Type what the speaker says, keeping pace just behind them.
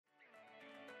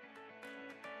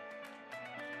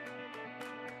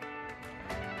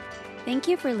Thank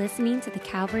you for listening to the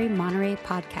Calvary Monterey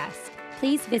podcast.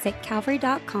 Please visit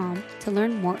calvary.com to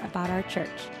learn more about our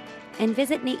church. And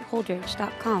visit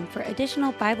nateholdridge.com for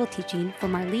additional Bible teaching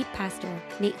from our lead pastor,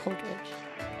 Nate Holdridge.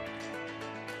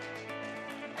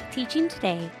 Teaching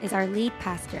today is our lead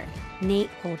pastor, Nate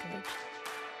Holdridge.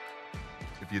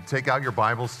 If you take out your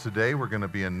Bibles today, we're going to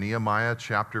be in Nehemiah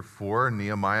chapter 4.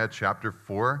 Nehemiah chapter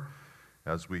 4,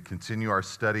 as we continue our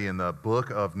study in the book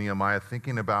of Nehemiah,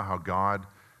 thinking about how God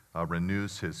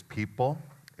renews his people.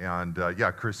 And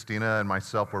Christina and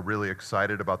myself were really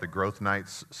excited about the growth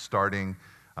nights starting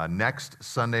next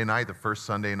Sunday night, the first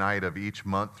Sunday night of each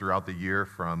month throughout the year,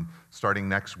 from starting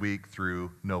next week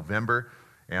through November.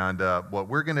 And what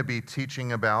we're going to be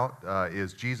teaching about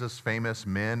is Jesus' famous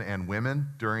men and women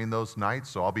during those nights.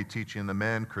 So I'll be teaching the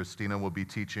men, Christina will be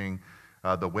teaching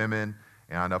the women.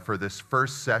 And for this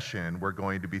first session, we're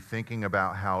going to be thinking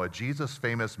about how a Jesus'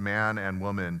 famous man and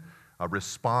woman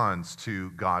responds to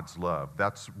God's love.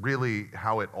 That's really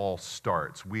how it all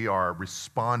starts. We are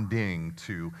responding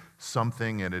to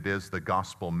something, and it is the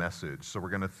gospel message. So we're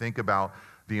going to think about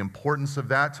the importance of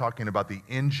that, talking about the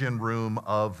engine room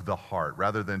of the heart,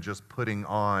 rather than just putting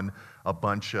on a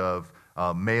bunch of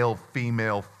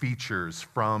male-female features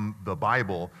from the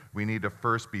Bible. We need to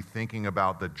first be thinking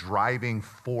about the driving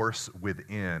force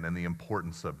within and the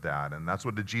importance of that. And that's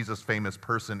what the Jesus famous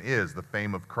person is. The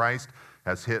fame of Christ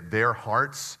has hit their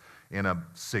hearts in a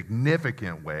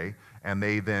significant way, and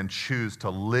they then choose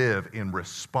to live in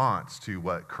response to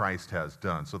what Christ has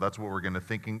done. So that's what we're going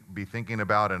to be thinking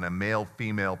about in a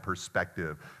male-female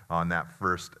perspective on that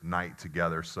first night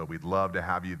together. So we'd love to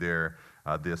have you there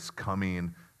this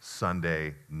coming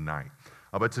Sunday night.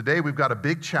 But today we've got a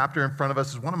big chapter in front of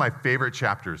us. It's one of my favorite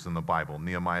chapters in the Bible,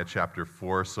 Nehemiah chapter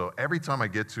 4. So every time I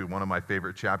get to one of my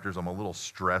favorite chapters, I'm a little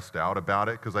stressed out about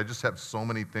it because I just have so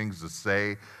many things to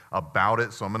say about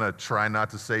it. So I'm going to try not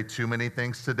to say too many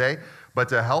things today. But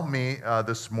to help me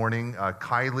this morning,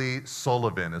 Kylie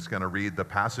Sullivan is going to read the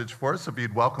passage for us. If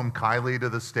you'd welcome Kylie to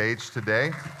the stage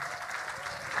today.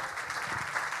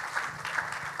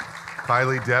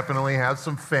 Kylie definitely has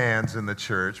some fans in the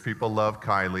church. People love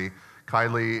Kylie.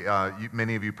 Kylie,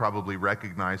 many of you probably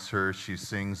recognize her. She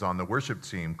sings on the worship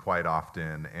team quite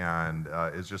often and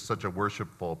is just such a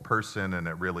worshipful person, and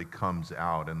it really comes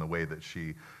out in the way that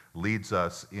she leads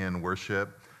us in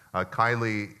worship.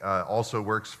 Kylie also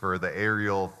works for the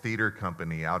Ariel Theater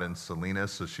Company out in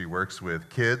Salinas, so she works with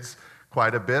kids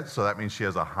quite a bit, so that means she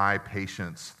has a high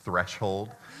patience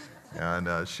threshold.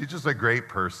 And she's just a great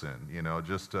person,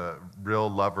 just a real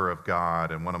lover of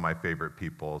God and one of my favorite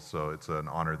people. So it's an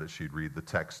honor that she'd read the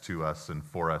text to us and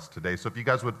for us today. So if you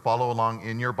guys would follow along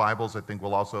in your Bibles, I think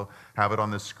we'll also have it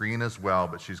on the screen as well.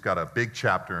 But she's got a big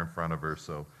chapter in front of her,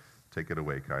 so take it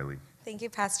away, Kylie. Thank you,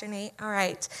 Pastor Nate. All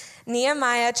right,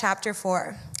 Nehemiah chapter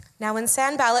 4. Now when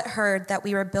Sanballat heard that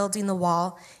we were building the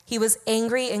wall, he was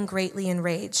angry and greatly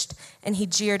enraged, and he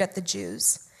jeered at the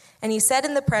Jews. And he said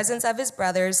in the presence of his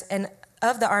brothers and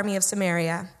of the army of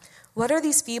Samaria, "What are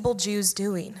these feeble Jews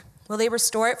doing? Will they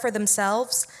restore it for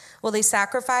themselves? Will they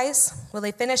sacrifice? Will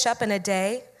they finish up in a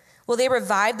day? Will they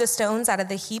revive the stones out of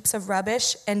the heaps of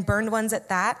rubbish and burned ones at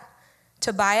that?"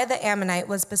 Tobiah the Ammonite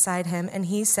was beside him, and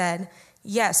he said,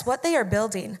 "Yes, what they are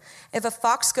building. If a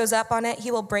fox goes up on it,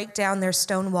 he will break down their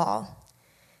stone wall.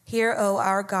 Hear, O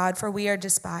our God, for we are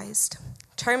despised.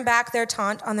 Turn back their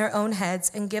taunt on their own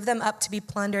heads and give them up to be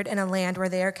plundered in a land where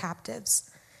they are captives.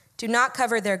 Do not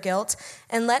cover their guilt,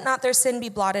 and let not their sin be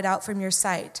blotted out from your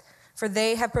sight, for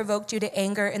they have provoked you to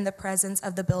anger in the presence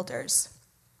of the builders."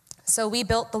 So we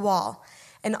built the wall,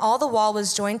 and all the wall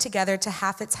was joined together to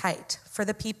half its height, for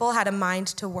the people had a mind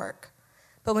to work.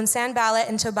 But when Sanballat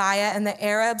and Tobiah and the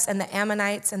Arabs and the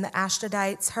Ammonites and the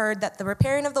Ashdodites heard that the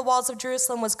repairing of the walls of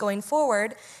Jerusalem was going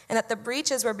forward and that the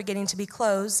breaches were beginning to be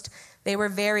closed, they were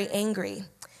very angry.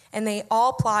 And they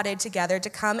all plotted together to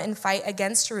come and fight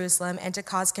against Jerusalem and to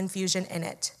cause confusion in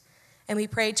it. And we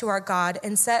prayed to our God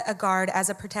and set a guard as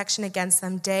a protection against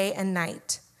them day and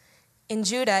night. In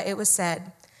Judah it was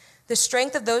said, "The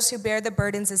strength of those who bear the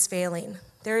burdens is failing.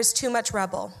 There is too much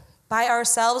rubble. By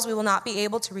ourselves we will not be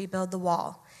able to rebuild the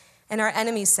wall." And our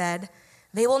enemies said,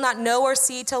 "They will not know or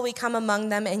see till we come among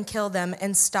them and kill them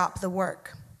and stop the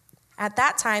work." At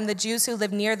that time, the Jews who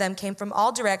lived near them came from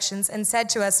all directions and said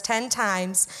to us 10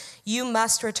 times, "You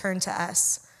must return to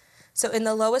us." So in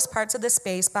the lowest parts of the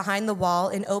space behind the wall,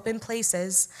 in open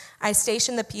places, I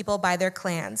stationed the people by their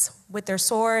clans, with their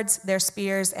swords, their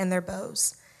spears, and their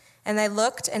bows. And I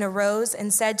looked and arose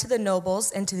and said to the nobles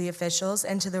and to the officials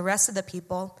and to the rest of the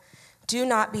people, "Do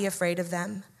not be afraid of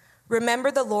them.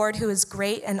 Remember the Lord who is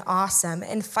great and awesome,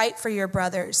 and fight for your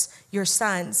brothers, your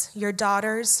sons, your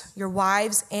daughters, your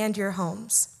wives, and your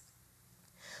homes."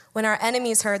 When our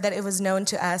enemies heard that it was known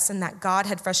to us and that God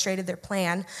had frustrated their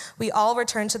plan, we all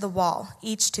returned to the wall,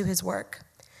 each to his work.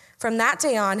 From that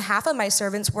day on, half of my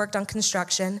servants worked on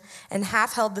construction, and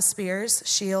half held the spears,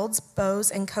 shields, bows,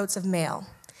 and coats of mail.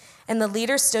 And the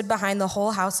leaders stood behind the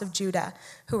whole house of Judah,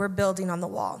 who were building on the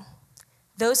wall.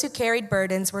 Those who carried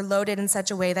burdens were loaded in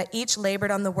such a way that each labored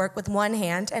on the work with one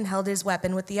hand and held his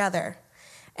weapon with the other.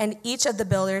 And each of the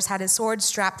builders had his sword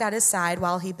strapped at his side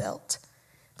while he built.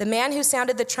 The man who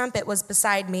sounded the trumpet was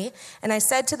beside me, and I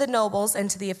said to the nobles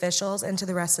and to the officials and to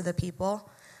the rest of the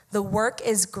people, "The work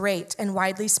is great and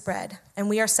widely spread, and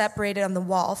we are separated on the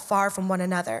wall far from one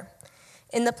another.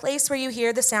 In the place where you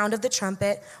hear the sound of the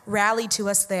trumpet, rally to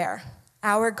us there.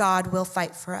 Our God will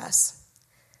fight for us."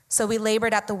 So we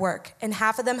labored at the work, and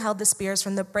half of them held the spears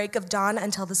from the break of dawn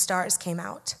until the stars came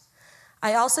out.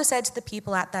 I also said to the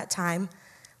people at that time,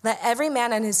 "Let every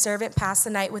man and his servant pass the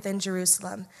night within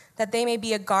Jerusalem, that they may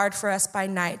be a guard for us by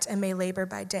night and may labor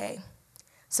by day."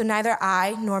 So neither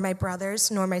I, nor my brothers,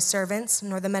 nor my servants,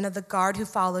 nor the men of the guard who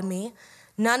followed me,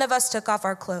 none of us took off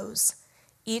our clothes.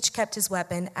 Each kept his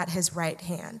weapon at his right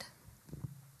hand.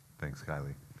 Thanks,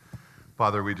 Kylie.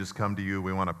 Father, we just come to you.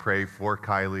 We want to pray for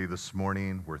Kylie this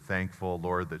morning. We're thankful,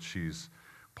 Lord, that she's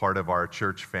part of our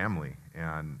church family,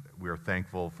 and we are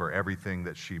thankful for everything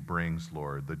that she brings,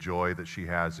 Lord, the joy that she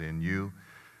has in you,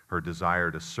 her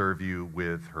desire to serve you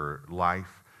with her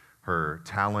life, her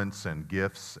talents and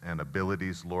gifts and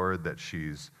abilities, Lord, that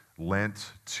she's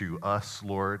lent to us,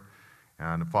 Lord.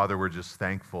 And Father, we're just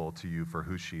thankful to you for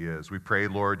who she is. We pray,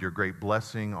 Lord, your great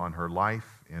blessing on her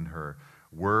life, in her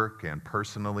work and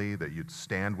personally, that you'd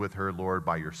stand with her, Lord,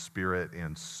 by your Spirit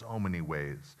in so many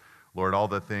ways. Lord, all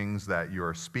the things that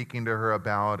you're speaking to her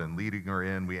about and leading her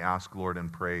in, we ask, Lord,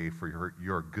 and pray for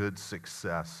your good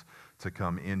success to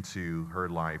come into her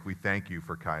life. We thank you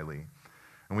for Kylie.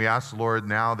 And we ask, Lord,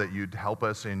 now that you'd help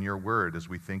us in your word as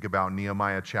we think about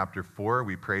Nehemiah chapter 4.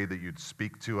 We pray that you'd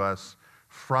speak to us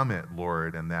from it,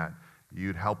 Lord, and that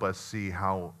you'd help us see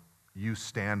how you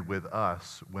stand with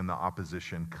us when the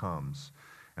opposition comes.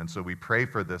 And so we pray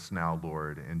for this now,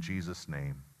 Lord. In Jesus'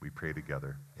 name, we pray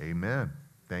together. Amen.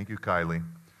 Thank you, Kylie.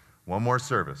 One more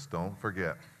service, don't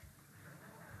forget.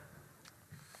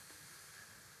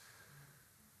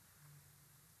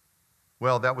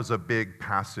 Well, that was a big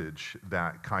passage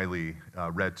that Kylie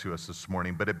read to us this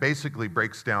morning, but it basically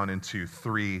breaks down into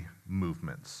three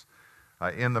movements.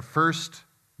 In the first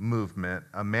movement,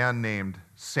 a man named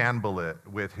Sanballat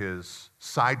with his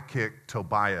sidekick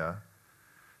Tobiah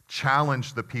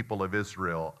challenged the people of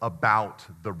Israel about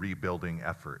the rebuilding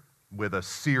effort with a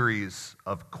series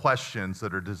of questions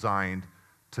that are designed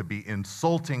to be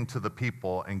insulting to the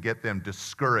people and get them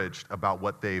discouraged about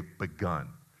what they've begun.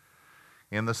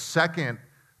 In the second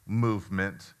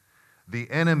movement, the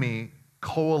enemy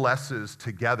coalesces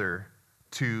together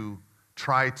to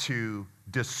try to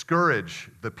discourage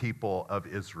the people of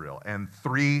Israel. And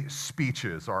three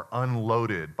speeches are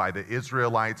unloaded by the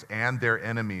Israelites and their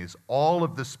enemies. All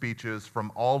of the speeches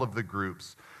from all of the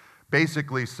groups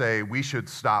basically say, we should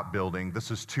stop building. This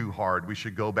is too hard. We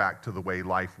should go back to the way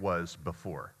life was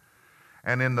before.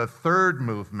 And in the third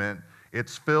movement,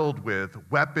 it's filled with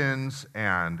weapons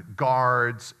and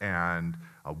guards and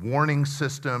warning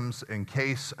systems in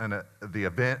case the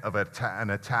event of an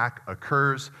attack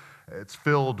occurs. It's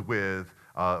filled with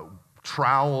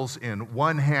trowels in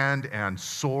one hand and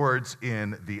swords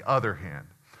in the other hand.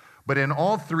 But in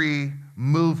all three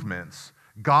movements,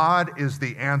 God is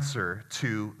the answer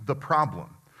to the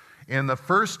problem. In the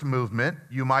first movement,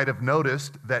 you might have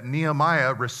noticed that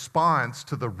Nehemiah responds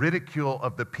to the ridicule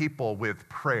of the people with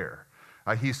prayer.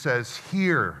 He says,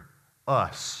 "Hear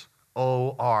us,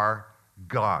 O our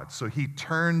God." So he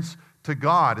turns to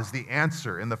God as the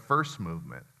answer in the first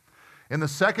movement. In the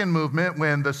second movement,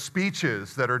 when the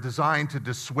speeches that are designed to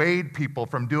dissuade people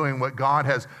from doing what God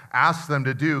has asked them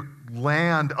to do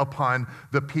land upon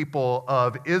the people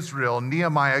of Israel,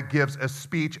 Nehemiah gives a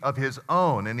speech of his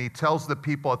own, and he tells the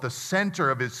people at the center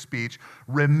of his speech,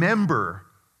 remember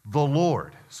the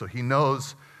Lord. So he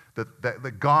knows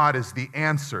that God is the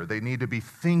answer. They need to be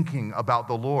thinking about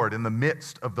the Lord in the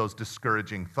midst of those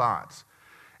discouraging thoughts.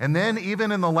 And then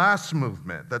even in the last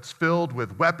movement that's filled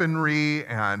with weaponry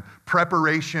and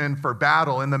preparation for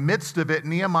battle, in the midst of it,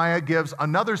 Nehemiah gives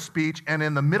another speech, and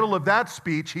in the middle of that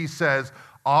speech, he says,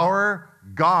 our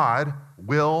God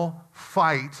will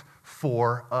fight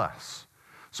for us.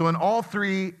 So in all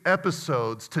 3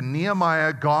 episodes to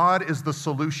Nehemiah, God is the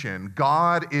solution.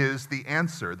 God is the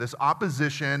answer. This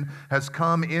opposition has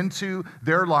come into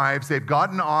their lives. They've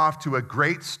gotten off to a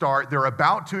great start. They're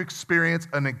about to experience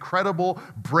an incredible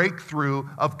breakthrough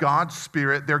of God's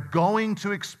Spirit. They're going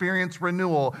to experience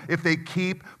renewal if they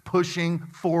keep pushing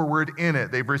forward in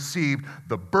it. They've received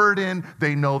the burden.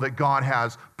 They know that God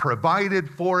has provided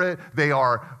for it. They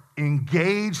are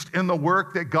engaged in the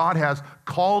work that God has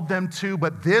called them to.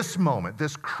 But this moment,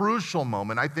 this crucial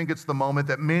moment, I think it's the moment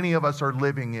that many of us are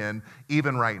living in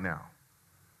even right now.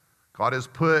 God has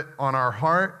put on our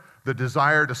heart the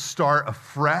desire to start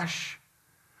afresh.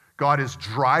 God is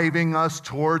driving us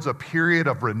towards a period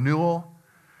of renewal.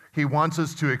 He wants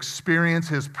us to experience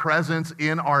His presence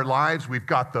in our lives. We've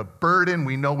got the burden.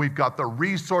 We know we've got the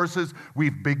resources.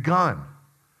 We've begun.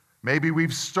 Maybe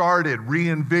we've started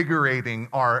reinvigorating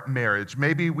our marriage.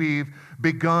 Maybe we've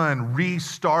begun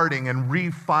restarting and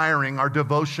refiring our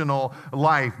devotional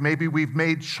life. Maybe we've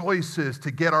made choices to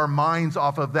get our minds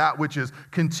off of that which is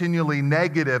continually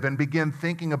negative and begin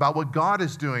thinking about what God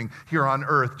is doing here on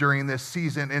earth during this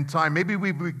season in time. Maybe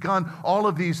we've begun all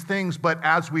of these things, but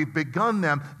as we've begun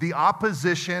them, the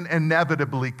opposition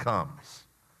inevitably comes.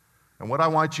 And what I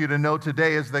want you to know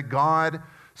today is that God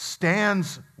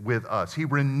stands with us. He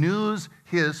renews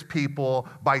His people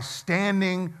by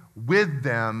standing with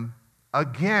them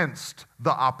against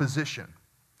the opposition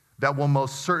that will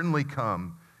most certainly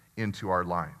come into our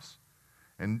lives.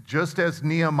 And just as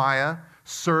Nehemiah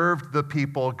served the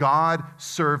people, God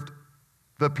served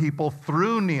the people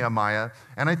through Nehemiah.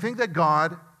 And I think that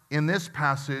God, in this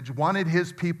passage, wanted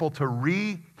His people to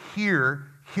re-hear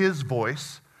His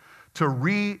voice, to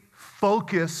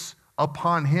refocus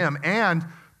upon Him, and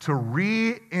to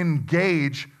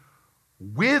re-engage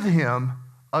with Him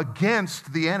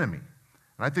against the enemy.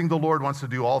 And I think the Lord wants to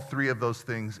do all 3 of those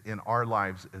things in our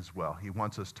lives as well. He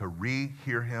wants us to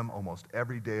re-hear Him almost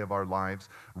every day of our lives,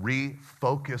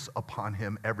 refocus upon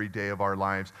Him every day of our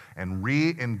lives, and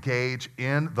re-engage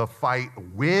in the fight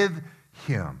with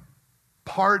Him,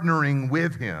 partnering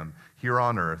with Him here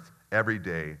on earth every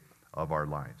day of our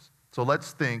lives. So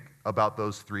let's think about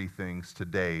those 3 things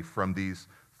today from these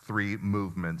 3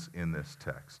 movements in this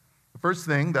text. The first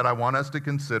thing that I want us to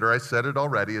consider, I said it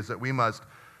already, is that we must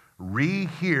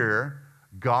rehear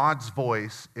God's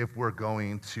voice if we're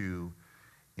going to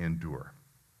endure.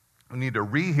 We need to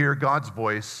rehear God's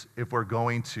voice if we're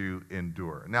going to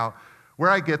endure. Now,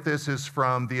 where I get this is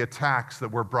from the attacks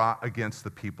that were brought against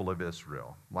the people of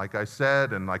Israel. Like I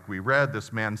said, and like we read,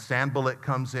 this man Sanballat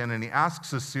comes in and he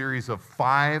asks a series of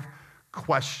 5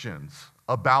 questions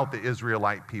about the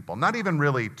Israelite people. Not even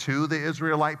really to the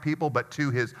Israelite people, but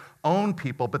to his own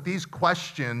people. But these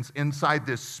questions inside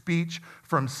this speech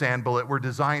from Sanballat were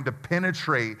designed to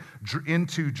penetrate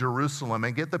into Jerusalem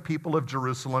and get the people of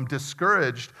Jerusalem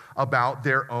discouraged about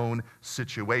their own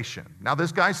situation. Now,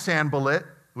 this guy Sanballat,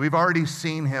 we've already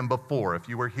seen him before. If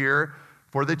you were here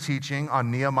for the teaching on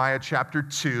Nehemiah chapter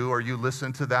 2, or you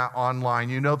listened to that online,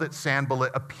 you know that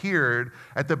Sanballat appeared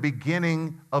at the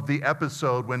beginning of the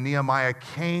episode when Nehemiah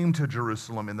came to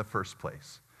Jerusalem in the first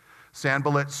place.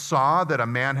 Sanballat saw that a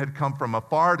man had come from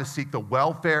afar to seek the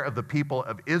welfare of the people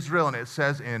of Israel, and it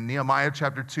says in Nehemiah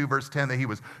chapter 2, verse 10, that he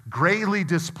was greatly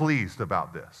displeased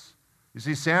about this. You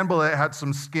see, Sanballat had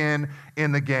some skin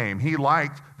in the game. He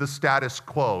liked the status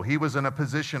quo. He was in a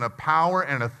position of power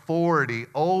and authority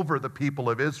over the people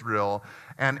of Israel.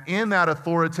 And in that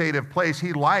authoritative place,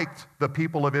 he liked the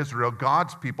people of Israel,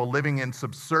 God's people, living in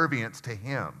subservience to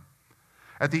him.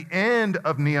 At the end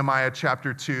of Nehemiah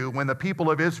chapter 2, when the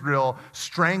people of Israel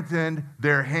strengthened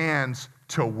their hands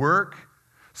to work,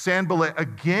 Sanballat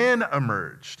again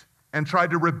emerged and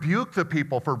tried to rebuke the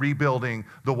people for rebuilding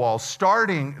the wall,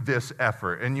 starting this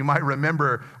effort. And you might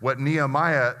remember what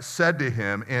Nehemiah said to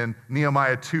him in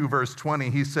Nehemiah 2, verse 20.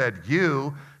 He said,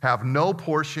 "You have no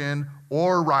portion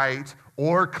or right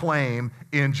or claim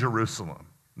in Jerusalem."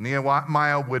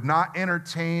 Nehemiah would not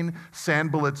entertain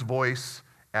Sanballat's voice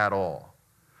at all.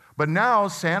 But now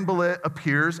Sanballat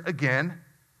appears again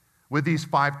with these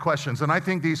 5 questions. And I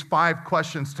think these 5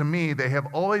 questions, to me, they have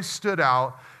always stood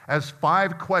out as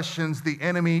 5 questions the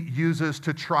enemy uses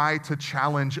to try to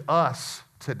challenge us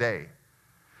today.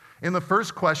 In the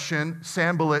first question,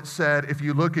 Sanballat said, if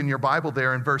you look in your Bible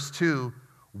there in verse 2,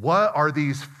 what are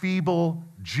these feeble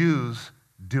Jews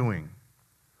doing?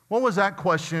 What was that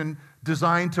question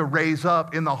designed to raise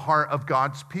up in the heart of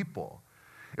God's people?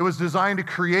 It was designed to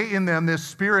create in them this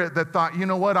spirit that thought, you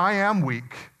know what, I am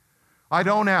weak. I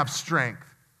don't have strength.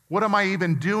 What am I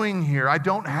even doing here? I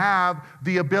don't have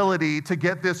the ability to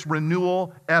get this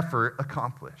renewal effort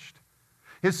accomplished.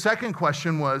 His second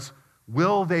question was,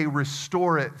 Will they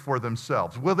restore it for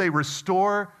themselves? Will they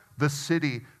restore the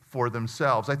city for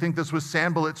themselves? I think this was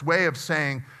Sanballat's way of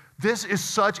saying, this is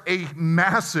such a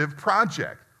massive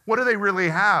project. What do they really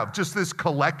have? Just this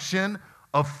collection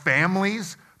of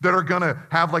families that are going to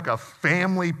have like a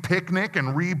family picnic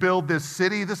and rebuild this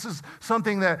city? This is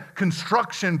something that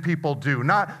construction people do,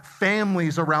 not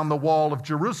families around the wall of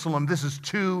Jerusalem. This is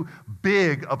too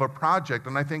big of a project.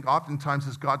 And I think oftentimes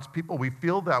as God's people, we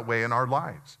feel that way in our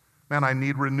lives. Man, I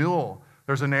need renewal.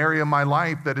 There's an area of my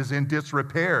life that is in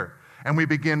disrepair. And we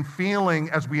begin feeling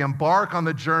as we embark on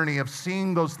the journey of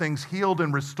seeing those things healed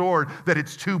and restored that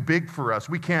it's too big for us.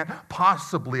 We can't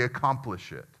possibly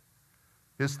accomplish it.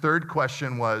 His third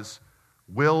question was,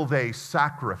 will they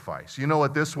sacrifice? You know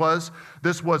what this was?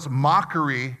 This was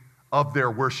mockery of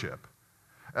their worship.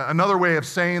 Another way of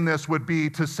saying this would be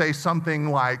to say something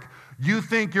like, you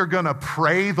think you're going to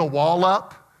pray the wall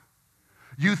up?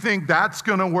 You think that's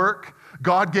going to work?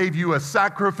 God gave you a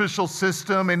sacrificial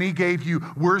system, and He gave you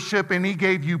worship, and He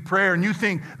gave you prayer, and you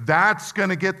think that's going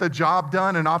to get the job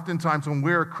done? And oftentimes when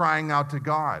we're crying out to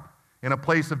God in a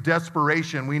place of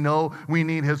desperation, we know we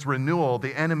need His renewal,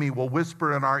 the enemy will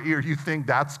whisper in our ear, you think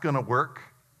that's going to work?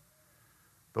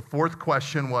 The fourth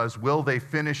question was, will they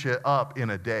finish it up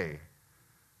in a day?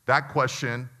 That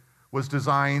question was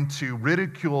designed to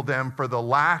ridicule them for the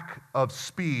lack of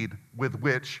speed with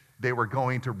which they were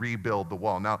going to rebuild the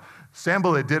wall. Now,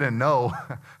 Sanballat didn't know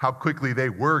how quickly they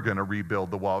were going to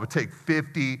rebuild the wall. It would take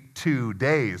 52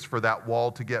 days for that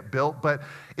wall to get built. But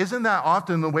isn't that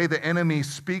often the way the enemy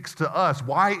speaks to us?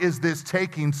 Why is this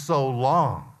taking so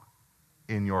long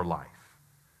in your life?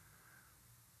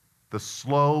 The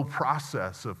slow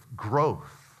process of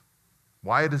growth.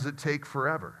 Why does it take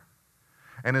forever?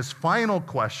 And his final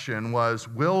question was,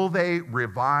 will they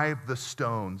revive the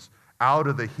stones out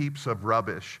of the heaps of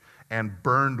rubbish and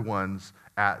burned ones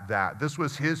at that? This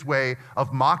was his way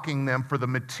of mocking them for the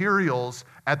materials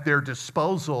at their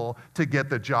disposal to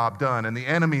get the job done. And the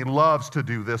enemy loves to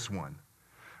do this one.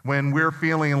 When we're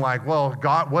feeling like, well,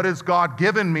 God, what has God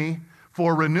given me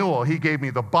for renewal? He gave me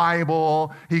the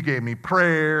Bible, He gave me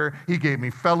prayer, He gave me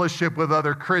fellowship with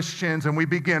other Christians, and we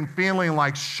begin feeling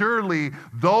like surely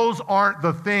those aren't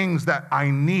the things that I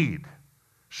need.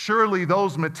 Surely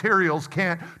those materials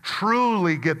can't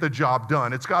truly get the job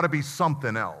done. It's got to be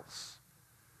something else.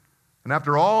 And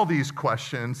after all these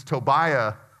questions,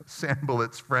 Tobiah,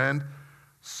 Sanballat's friend,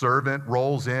 servant,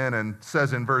 rolls in and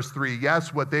says in verse 3,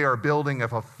 yes, what they are building,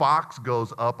 if a fox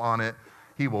goes up on it,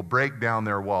 he will break down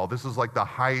their wall. This is like the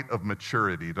height of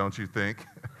maturity, don't you think?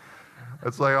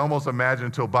 It's like I almost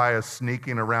imagine Tobiah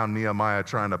sneaking around Nehemiah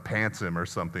trying to pants him or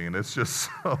something, and it's just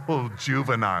so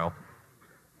juvenile.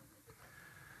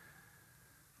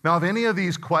 Now, if any of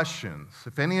these questions,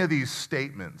 if any of these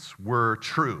statements were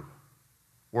true,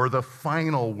 or the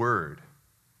final word,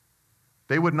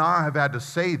 they would not have had to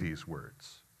say these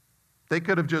words. They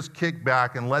could have just kicked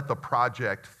back and let the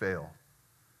project fail.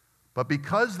 But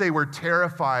because they were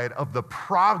terrified of the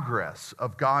progress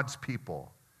of God's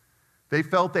people, they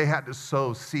felt they had to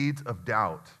sow seeds of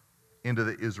doubt into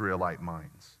the Israelite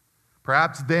minds.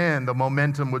 Perhaps then the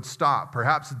momentum would stop.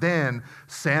 Perhaps then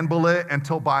Sanballat and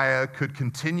Tobiah could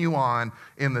continue on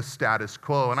in the status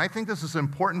quo. And I think this is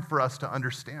important for us to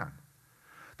understand,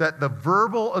 that the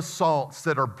verbal assaults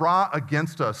that are brought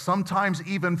against us, sometimes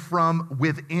even from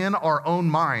within our own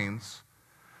minds,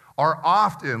 are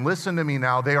often, listen to me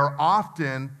now, they are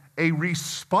often a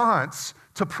response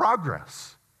to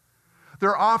progress.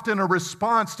 They're often a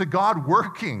response to God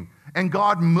working and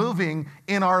God moving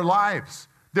in our lives.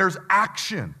 There's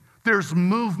action, there's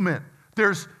movement,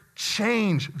 there's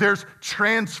change, there's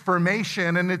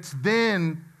transformation, and it's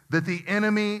then that the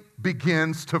enemy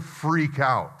begins to freak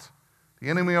out. The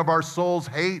enemy of our souls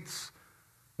hates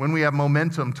when we have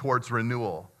momentum towards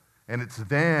renewal. And it's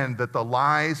then that the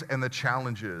lies and the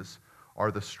challenges are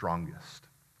the strongest.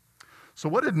 So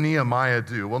what did Nehemiah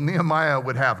do? Well, Nehemiah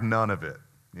would have none of it.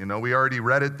 You know, we already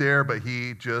read it there, but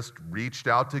he just reached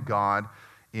out to God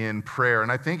in prayer.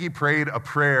 And I think he prayed a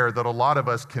prayer that a lot of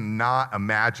us cannot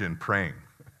imagine praying.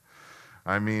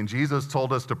 I mean, Jesus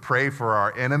told us to pray for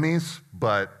our enemies,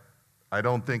 but I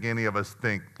don't think any of us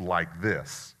think like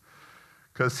this.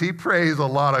 Because he prays a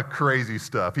lot of crazy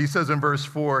stuff. He says in verse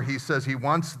 4, he says he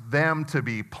wants them to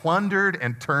be plundered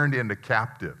and turned into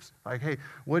captives. Like, hey,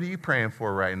 what are you praying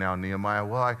for right now, Nehemiah?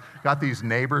 Well, I got these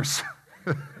neighbors.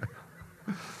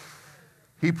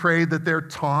 He prayed that their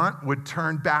taunt would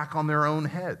turn back on their own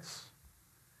heads.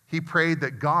 He prayed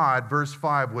that God, verse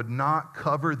 5, would not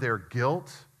cover their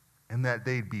guilt and that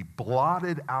they'd be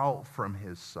blotted out from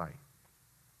his sight.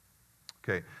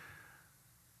 Okay.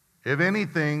 If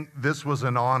anything, this was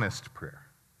an honest prayer.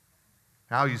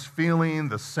 How he's feeling,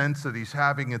 the sense that he's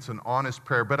having, it's an honest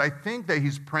prayer. But I think that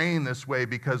he's praying this way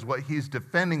because what he's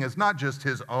defending is not just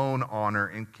his own honor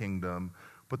and kingdom,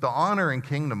 but the honor and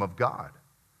kingdom of God.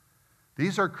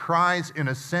 These are cries, in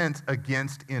a sense,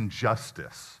 against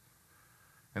injustice.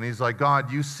 And he's like,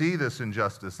 God, you see this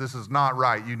injustice. This is not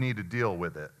right. You need to deal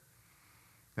with it.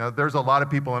 Now, there's a lot of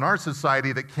people in our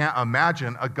society that can't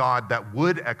imagine a God that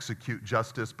would execute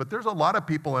justice, but there's a lot of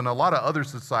people in a lot of other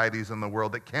societies in the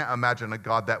world that can't imagine a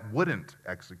God that wouldn't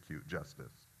execute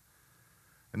justice.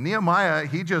 And Nehemiah,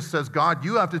 he just says, God,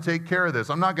 you have to take care of this.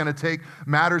 I'm not going to take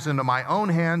matters into my own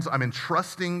hands. I'm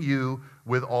entrusting you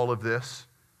with all of this.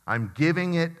 I'm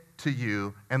giving it to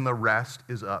you, and the rest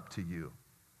is up to you.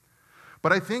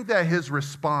 But I think that his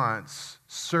response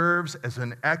serves as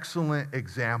an excellent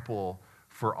example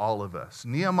for all of us.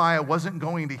 Nehemiah wasn't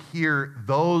going to hear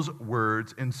those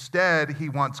words. Instead, he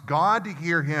wants God to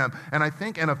hear him. And I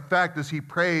think, in effect, as he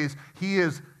prays, he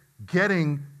is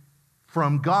getting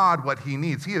from God what he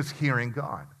needs. He is hearing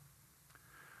God.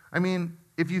 I mean,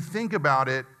 if you think about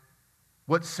it,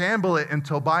 what Sanballat and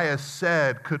Tobiah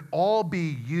said could all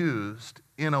be used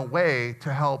in a way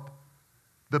to help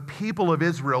the people of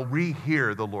Israel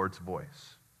rehear the Lord's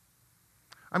voice.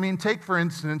 I mean, take, for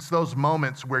instance, those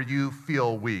moments where you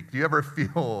feel weak. Do you ever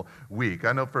feel weak?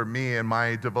 I know for me in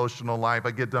my devotional life,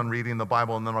 I get done reading the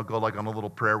Bible and then I'll go like on a little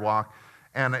prayer walk.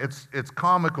 And it's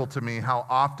comical to me how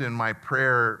often my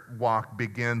prayer walk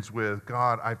begins with,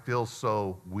 God, I feel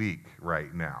so weak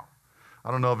right now. I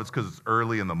don't know if it's because it's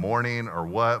early in the morning or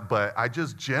what, but I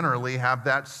just generally have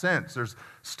that sense. There's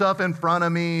stuff in front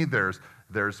of me. There's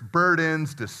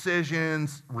burdens,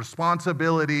 decisions,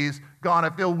 responsibilities. God,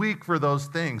 I feel weak for those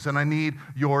things, and I need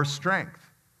your strength.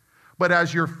 But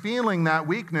as you're feeling that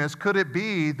weakness, could it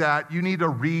be that you need to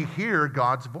rehear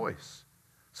God's voice?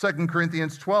 2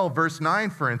 Corinthians 12, verse 9,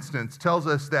 for instance, tells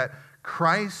us that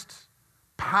Christ's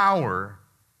power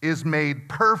is made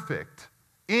perfect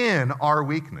in our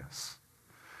weakness.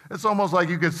 It's almost like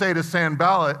you could say to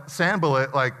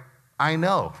Sanballat, like, I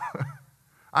know.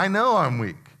 I know I'm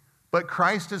weak, but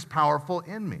Christ is powerful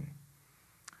in me.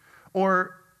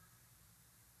 Or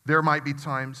there might be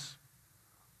times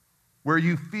where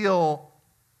you feel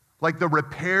like the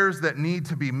repairs that need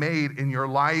to be made in your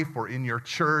life or in your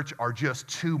church are just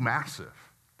too massive.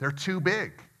 They're too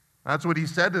big. That's what he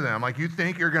said to them. Like, you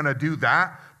think you're going to do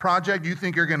that project? You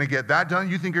think you're going to get that done?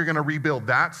 You think you're going to rebuild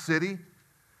that city?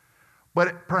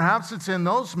 But perhaps it's in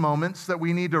those moments that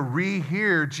we need to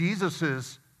rehear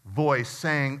Jesus' voice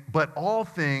saying, but all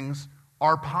things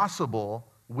are possible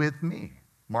with me.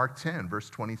 Mark 10, verse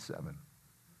 27.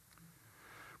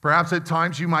 Perhaps at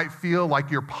times you might feel like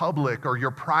your public or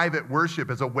your private worship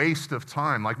is a waste of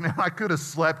time. Like, man, I could have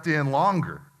slept in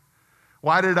longer.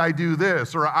 Why did I do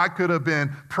this? Or I could have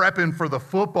been prepping for the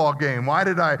football game. Why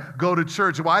did I go to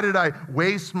church? Why did I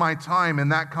waste my time in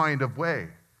that kind of way?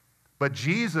 But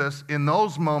Jesus, in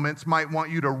those moments, might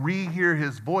want you to rehear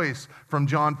his voice from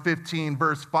John 15,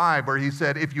 verse 5, where he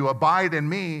said, if you abide in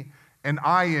me and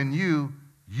I in you,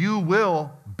 you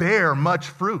will bear much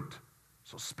fruit.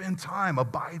 So spend time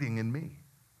abiding in me.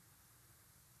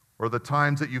 Or the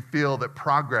times that you feel that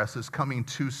progress is coming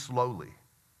too slowly.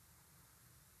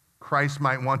 Christ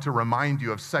might want to remind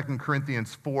you of 2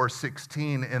 Corinthians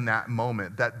 4:16 in that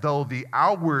moment, that though the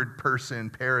outward person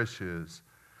perishes,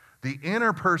 the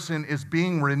inner person is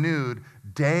being renewed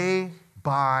day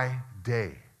by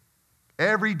day.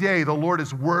 Every day the Lord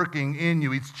is working in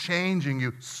you. He's changing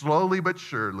you slowly but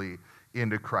surely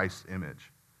into Christ's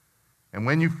image. And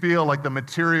when you feel like the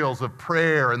materials of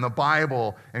prayer and the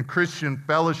Bible and Christian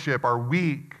fellowship are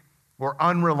weak or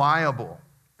unreliable,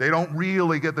 they don't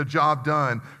really get the job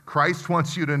done, Christ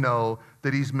wants you to know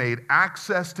that he's made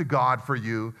access to God for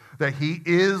you, that he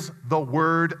is the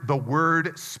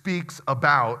Word speaks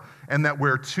about, and that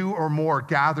where two or more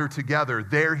gather together,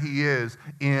 there he is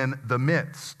in the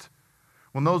midst.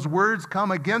 When those words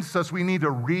come against us, we need to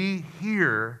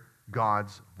rehear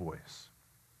God's voice.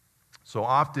 So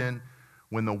often,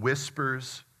 when the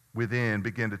whispers within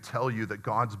begin to tell you that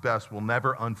God's best will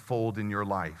never unfold in your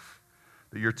life,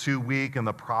 that you're too weak and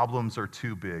the problems are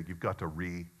too big, you've got to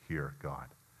rehear God.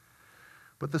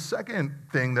 But the second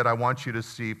thing that I want you to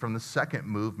see from the second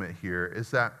movement here is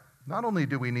that not only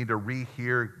do we need to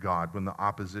rehear God when the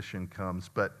opposition comes,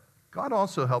 but God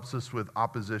also helps us with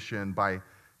opposition by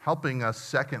helping us,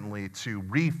 secondly, to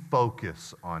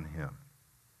refocus on him.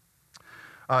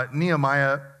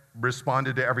 Nehemiah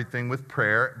responded to everything with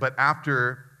prayer, but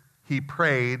after he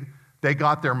prayed, they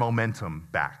got their momentum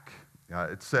back.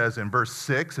 It says in verse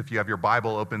 6, if you have your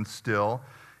Bible open still,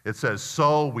 it says,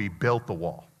 so we built the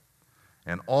wall.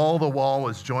 and all the wall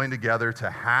was joined together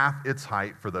to half its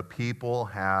height, for the people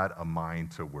had a mind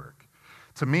to work.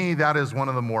 To me, that is one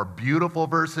of the more beautiful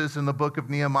verses in the book of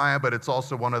Nehemiah, but it's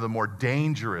also one of the more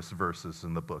dangerous verses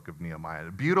in the book of Nehemiah.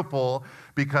 Beautiful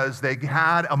because they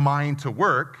had a mind to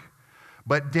work,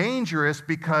 but dangerous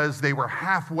because they were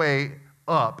halfway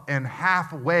up, and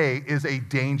halfway is a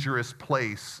dangerous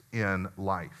place in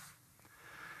life.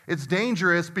 It's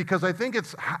dangerous because I think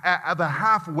it's at the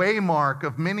halfway mark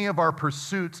of many of our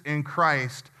pursuits in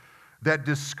Christ that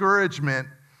discouragement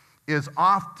is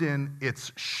often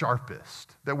its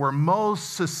sharpest, that we're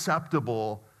most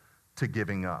susceptible to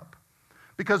giving up.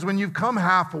 Because when you've come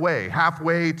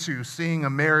halfway to seeing a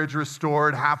marriage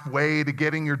restored, halfway to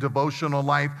getting your devotional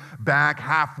life back,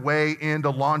 halfway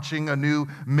into launching a new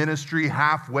ministry,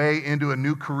 halfway into a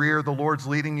new career the Lord's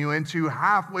leading you into,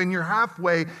 when you're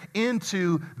halfway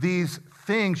into these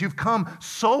things, you've come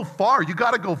so far. You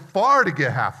got to go far to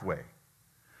get halfway.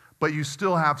 But you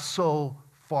still have so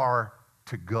far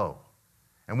to go.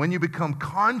 And when you become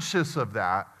conscious of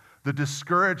that, the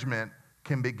discouragement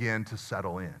can begin to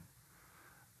settle in.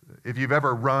 If you've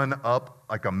ever run up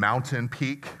like a mountain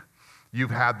peak,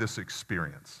 you've had this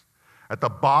experience. At the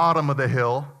bottom of the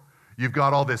hill, you've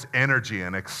got all this energy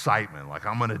and excitement, like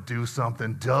I'm gonna do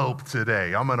something dope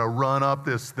today. I'm gonna run up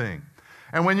this thing.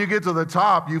 And when you get to the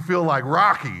top, you feel like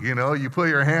Rocky, you put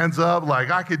your hands up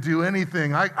like I could do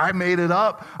anything. I made it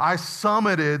up. I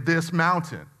summited this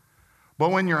mountain.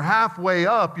 But when you're halfway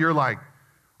up, you're like,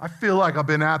 I feel like I've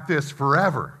been at this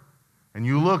forever. And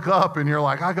you look up and you're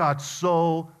like, I got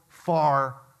so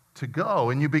far to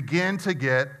go. And you begin to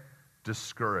get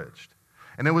discouraged.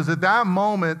 And it was at that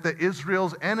moment that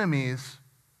Israel's enemies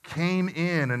came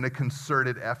in a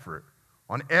concerted effort.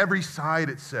 On every side,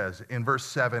 it says in verse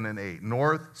 7 and 8,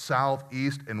 north, south,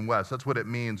 east, and west. That's what it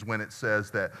means when it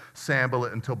says that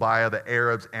Sanballat and Tobiah, the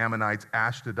Arabs, Ammonites,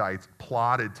 Ashdodites,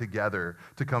 plotted together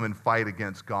to come and fight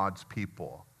against God's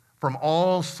people. From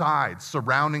all sides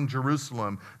surrounding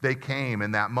Jerusalem, they came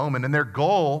in that moment. And their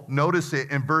goal, notice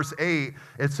it in verse 8,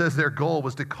 it says their goal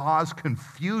was to cause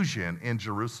confusion in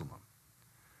Jerusalem.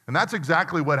 And that's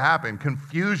exactly what happened.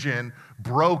 Confusion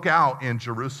broke out in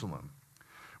Jerusalem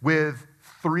with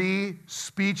 3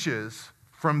 speeches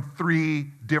from 3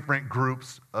 different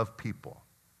groups of people.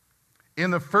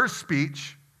 In the first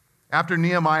speech, after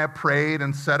Nehemiah prayed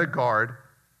and set a guard,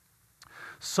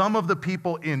 some of the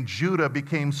people in Judah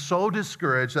became so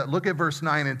discouraged that, look at verse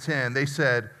 9 and 10, they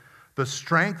said, the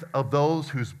strength of those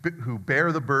who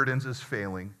bear the burdens is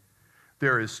failing.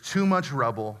 There is too much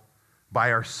rubble.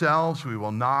 By ourselves, we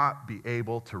will not be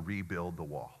able to rebuild the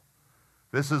wall.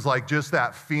 This is like just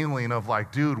that feeling of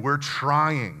like, dude, we're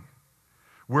trying.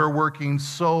 We're working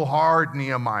so hard,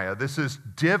 Nehemiah. This is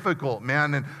difficult,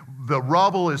 man. And the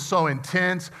rubble is so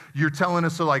intense. You're telling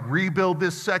us to like rebuild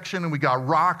this section, and we got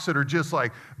rocks that are just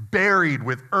like buried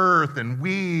with earth and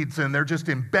weeds, and they're just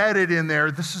embedded in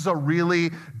there. This is a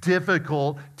really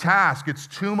difficult task. It's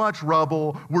too much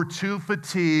rubble. We're too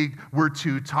fatigued. We're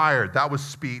too tired. That was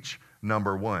speech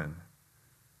number 1.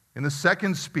 In the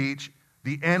second speech,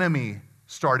 the enemy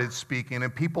started speaking,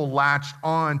 and people latched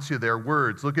on to their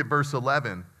words. Look at verse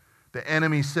 11. The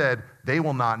enemy said, they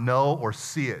will not know or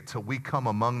see it till we come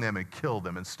among them and kill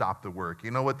them and stop the work.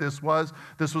 You know what this was?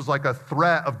 This was like a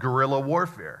threat of guerrilla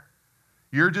warfare.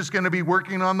 You're just going to be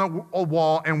working on the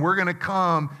wall, and we're going to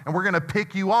come, and we're going to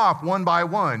pick you off one by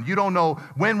one. You don't know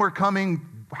when we're coming,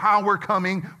 how we're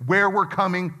coming, where we're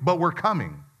coming, but we're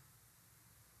coming.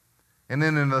 And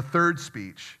then in the third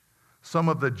speech, some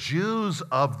of the Jews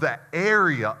of the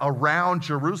area around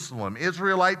Jerusalem,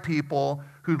 Israelite people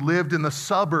who lived in the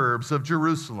suburbs of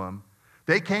Jerusalem,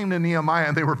 they came to Nehemiah,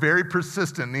 and they were very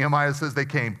persistent. Nehemiah says they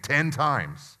came 10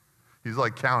 times. He's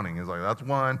like counting. He's like, that's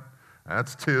 1,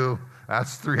 that's 2,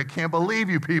 that's 3. I can't believe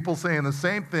you people saying the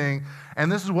same thing.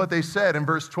 And this is what they said in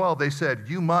verse 12. They said,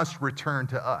 you must return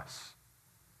to us.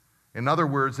 In other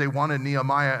words, they wanted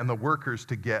Nehemiah and the workers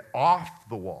to get off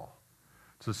the wall,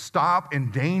 to stop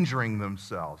endangering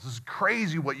themselves. This is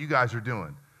crazy what you guys are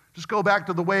doing. Just go back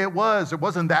to the way it was. It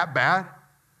wasn't that bad.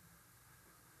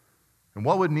 And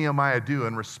what would Nehemiah do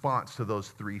in response to those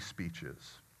 3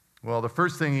 speeches? Well, the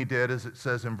first thing he did is it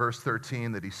says in verse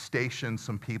 13 that he stationed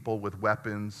some people with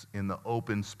weapons in the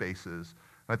open spaces.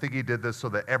 And I think he did this so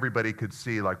that everybody could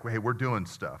see, like, hey, we're doing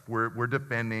stuff. We're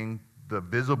defending the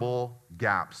visible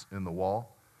gaps in the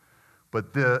wall.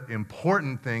 But the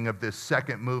important thing of this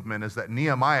second movement is that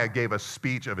Nehemiah gave a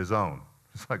speech of his own.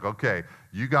 It's like, okay,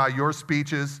 you got your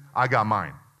speeches, I got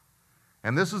mine.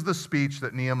 And this is the speech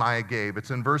that Nehemiah gave. It's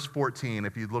in verse 14.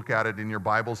 If you look at it in your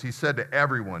Bibles, he said to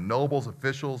everyone, nobles,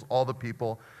 officials, all the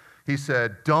people, He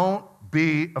said, don't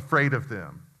be afraid of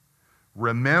them.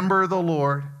 Remember the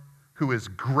Lord, who is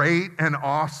great and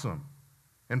awesome,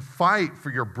 and fight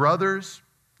for your brothers,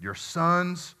 your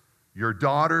sons, your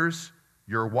daughters,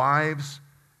 your wives,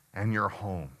 and your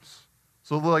homes.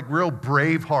 So like real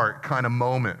Braveheart kind of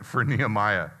moment for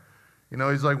Nehemiah. You know,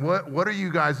 he's like, what are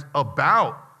you guys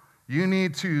about? You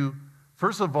need to,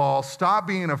 first of all, stop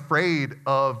being afraid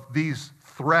of these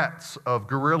threats of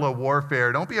guerrilla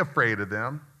warfare. Don't be afraid of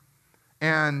them.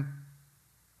 And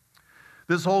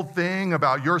this whole thing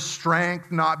about your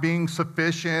strength not being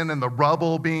sufficient and the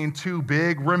rubble being too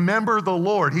big, remember the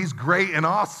Lord. He's great and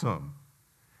awesome.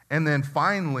 And then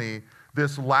finally,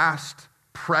 this last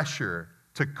pressure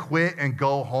to quit and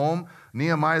go home.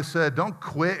 Nehemiah said, don't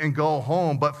quit and go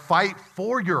home, but fight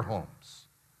for your homes.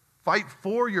 Fight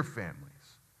for your families.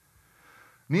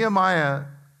 Nehemiah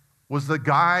was the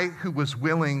guy who was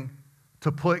willing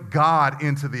to put God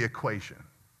into the equation.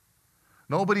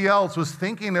 Nobody else was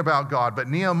thinking about God, but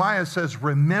Nehemiah says,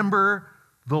 remember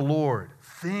the Lord.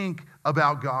 Think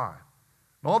about God.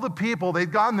 And all the people,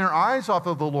 they'd gotten their eyes off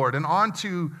of the Lord and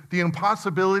onto the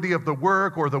impossibility of the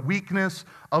work or the weakness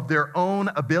of their own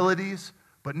abilities.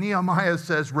 But Nehemiah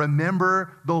says,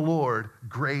 remember the Lord,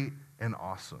 great and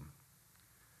awesome.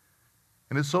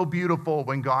 And it's so beautiful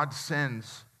when God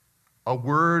sends a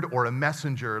word or a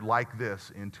messenger like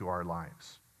this into our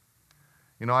lives.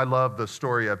 You know, I love the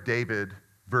story of David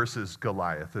versus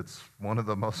Goliath. It's one of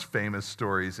the most famous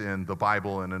stories in the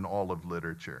Bible and in all of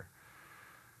literature.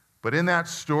 But in that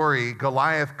story,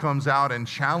 Goliath comes out and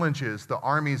challenges the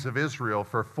armies of Israel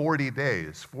for 40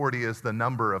 days. 40 is the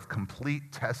number of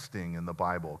complete testing in the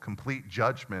Bible, complete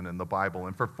judgment in the Bible.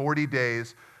 And for 40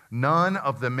 days, none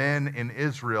of the men in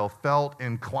Israel felt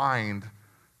inclined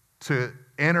to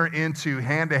enter into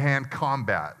hand-to-hand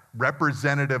combat,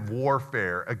 representative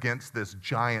warfare against this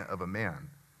giant of a man.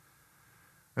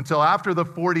 Until after the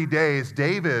 40 days,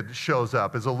 David shows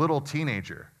up as a little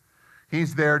teenager.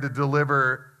 He's there to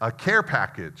deliver a care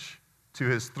package to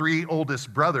his 3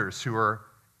 oldest brothers who are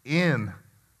in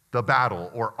the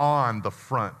battle, or on the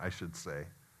front, I should say.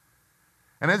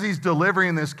 And as he's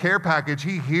delivering this care package,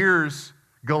 he hears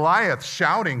Goliath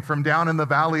shouting from down in the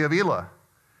valley of Elah.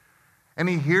 And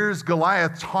he hears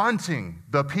Goliath taunting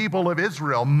the people of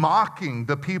Israel, mocking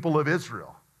the people of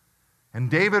Israel. And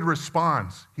David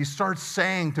responds. He starts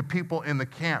saying to people in the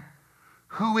camp,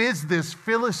 who is this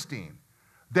Philistine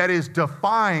that is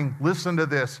defying, listen to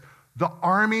this, the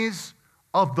armies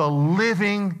of the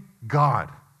living God?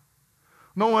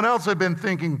 No one else had been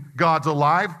thinking God's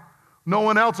alive. No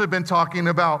one else had been talking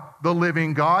about the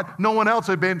living God. No one else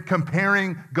had been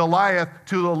comparing Goliath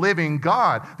to the living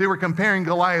God. They were comparing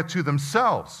Goliath to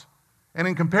themselves. And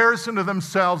in comparison to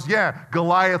themselves, yeah,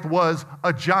 Goliath was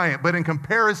a giant. But in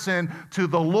comparison to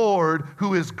the Lord,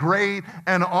 who is great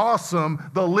and awesome,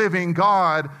 the living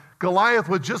God, Goliath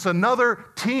was just another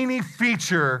teeny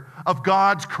feature of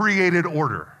God's created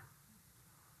order.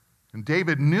 And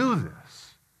David knew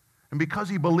this. And because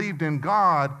he believed in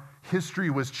God, history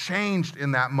was changed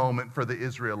in that moment for the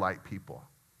Israelite people.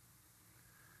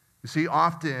 You see,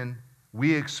 often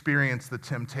we experience the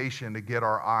temptation to get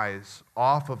our eyes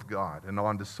off of God and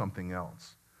onto something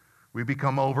else. We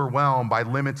become overwhelmed by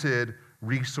limited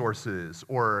resources,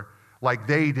 or like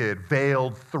they did,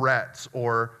 veiled threats,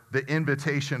 or the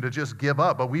invitation to just give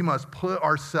up. But we must put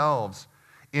ourselves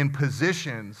in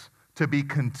positions to be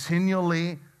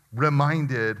continually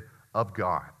reminded of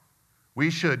God. We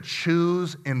should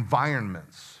choose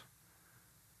environments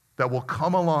that will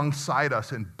come alongside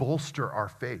us and bolster our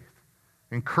faith,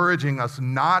 encouraging us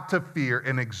not to fear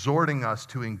and exhorting us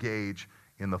to engage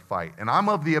in the fight. And I'm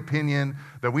of the opinion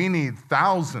that we need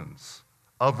thousands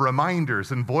of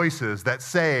reminders and voices that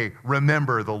say,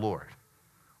 remember the Lord.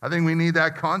 I think we need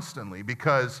that constantly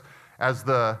because, as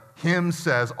the hymn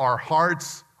says, our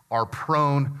hearts are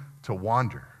prone to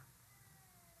wander.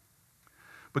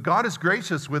 But God is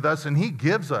gracious with us, and he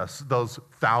gives us those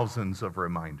thousands of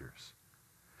reminders.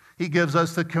 He gives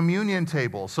us the communion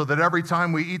table so that every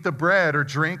time we eat the bread or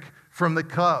drink from the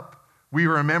cup, we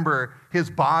remember his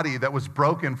body that was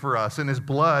broken for us and his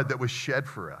blood that was shed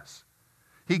for us.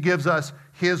 He gives us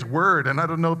his word, and I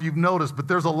don't know if you've noticed, but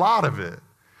there's a lot of it.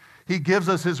 He gives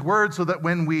us his word so that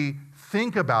when we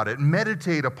think about it,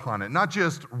 meditate upon it, not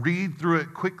just read through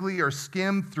it quickly or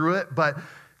skim through it, but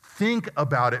think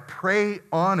about it, pray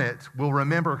on it, we'll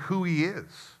remember who he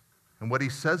is and what he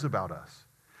says about us.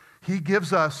 He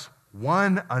gives us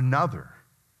one another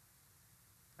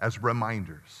as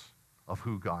reminders of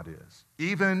who God is.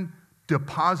 Even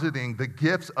depositing the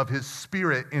gifts of his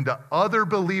Spirit into other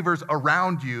believers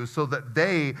around you so that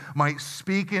they might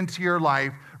speak into your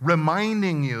life,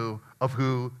 reminding you of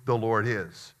who the Lord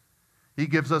is. He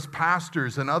gives us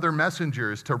pastors and other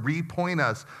messengers to repoint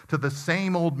us to the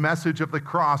same old message of the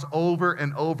cross over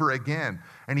and over again.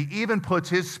 And he even puts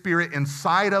his Spirit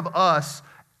inside of us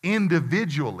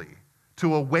individually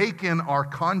to awaken our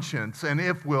conscience, and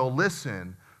if we'll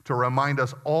listen, to remind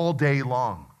us all day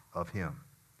long of him.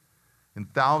 In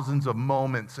thousands of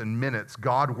moments and minutes,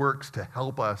 God works to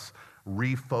help us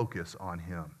refocus on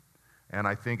him. And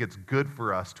I think it's good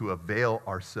for us to avail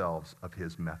ourselves of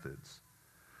his methods.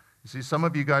 You see, some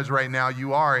of you guys right now,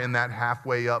 you are in that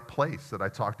halfway up place that I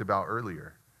talked about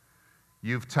earlier.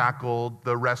 You've tackled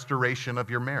the restoration of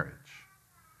your marriage.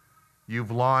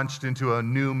 You've launched into a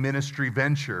new ministry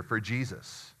venture for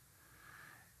Jesus.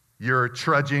 You're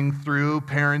trudging through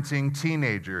parenting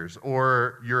teenagers,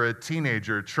 or you're a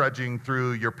teenager trudging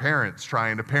through your parents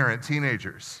trying to parent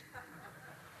teenagers.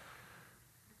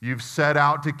 You've set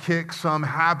out to kick some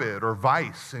habit or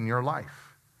vice in your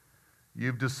life.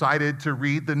 You've decided to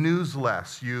read the news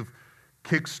less. You've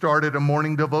kick-started a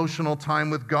morning devotional time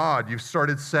with God. You've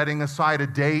started setting aside a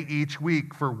day each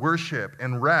week for worship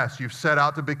and rest. You've set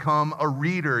out to become a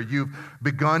reader. You've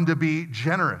begun to be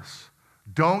generous.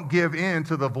 Don't give in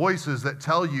to the voices that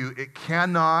tell you it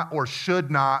cannot or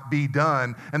should not be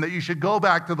done and that you should go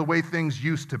back to the way things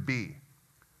used to be.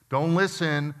 Don't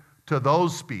listen to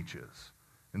those speeches.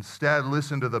 Instead,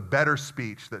 listen to the better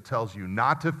speech that tells you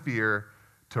not to fear,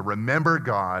 to remember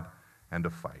God, and to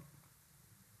fight.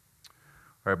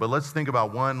 All right, but let's think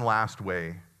about one last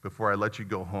way before I let you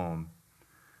go home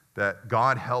that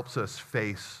God helps us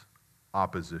face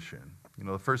opposition. You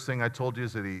know, the first thing I told you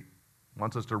is that he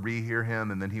wants us to rehear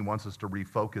him, and then he wants us to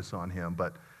refocus on him.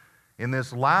 But in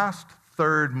this last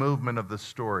third movement of the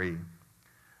story,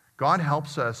 God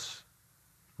helps us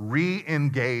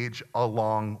re-engage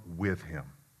along with him.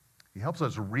 He helps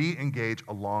us re-engage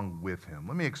along with him.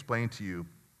 Let me explain to you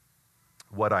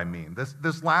what I mean.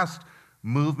 This last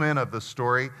movement of the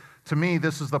story, to me,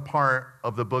 this is the part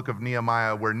of the book of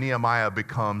Nehemiah where Nehemiah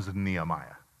becomes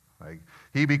Nehemiah. Like,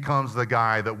 he becomes the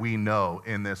guy that we know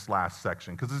in this last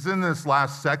section. Because it's in this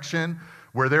last section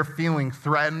where they're feeling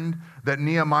threatened that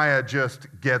Nehemiah just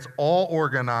gets all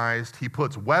organized. He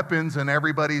puts weapons in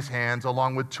everybody's hands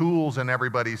along with tools in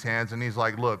everybody's hands. And he's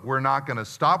like, look, we're not going to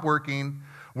stop working.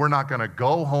 We're not going to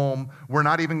go home. We're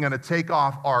not even going to take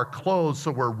off our clothes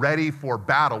so we're ready for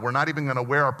battle. We're not even going to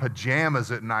wear our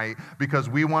pajamas at night because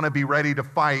we want to be ready to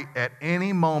fight at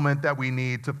any moment that we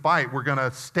need to fight. We're going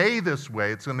to stay this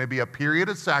way. It's going to be a period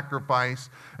of sacrifice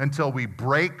until we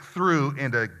break through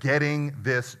into getting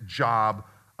this job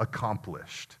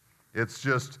accomplished. It's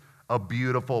just a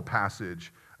beautiful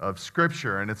passage of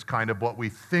Scripture, and it's kind of what we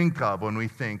think of when we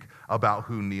think about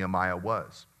who Nehemiah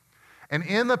was. And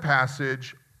in the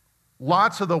passage,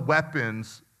 lots of the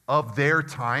weapons of their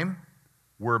time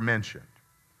were mentioned.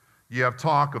 You have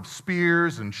talk of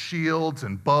spears and shields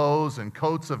and bows and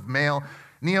coats of mail.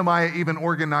 Nehemiah even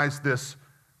organized this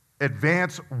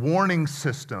advanced warning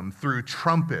system through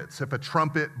trumpets. If a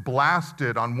trumpet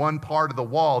blasted on one part of the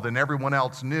wall, then everyone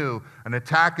else knew an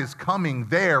attack is coming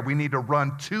there. We need to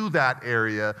run to that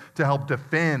area to help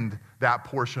defend that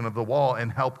portion of the wall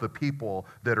and help the people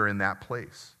that are in that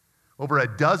place. Over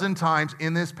a dozen times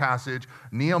in this passage,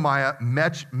 Nehemiah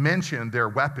mentioned their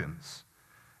weapons,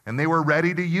 and they were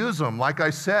ready to use them, like I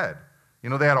said.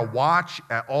 You know, they had a watch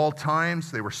at all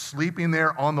times. They were sleeping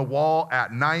there on the wall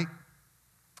at night.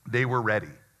 They were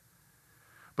ready.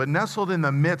 But nestled in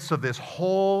the midst of this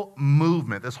whole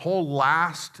movement, this whole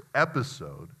last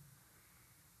episode,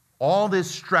 all this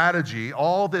strategy,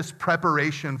 all this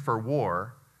preparation for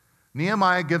war,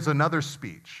 Nehemiah gives another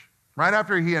speech. Right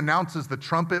after he announces the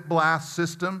trumpet blast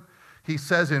system, he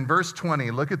says in verse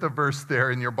 20, look at the verse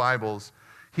there in your Bibles,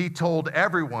 he told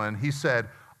everyone, he said,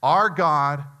 our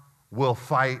God will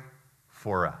fight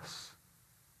for us.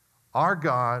 Our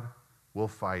God will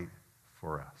fight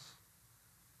for us.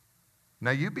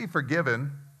 Now, you'd be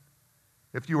forgiven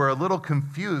if you were a little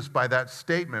confused by that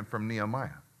statement from Nehemiah.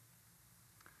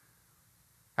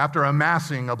 After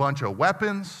amassing a bunch of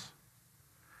weapons,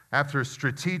 after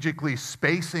strategically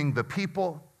spacing the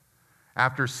people,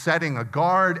 after setting a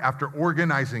guard, after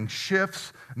organizing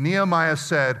shifts, Nehemiah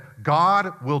said,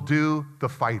 God will do the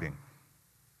fighting.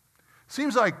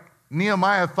 Seems like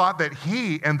Nehemiah thought that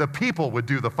he and the people would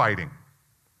do the fighting.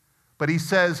 But he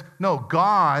says, no,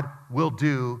 God will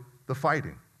do the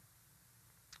fighting.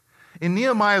 In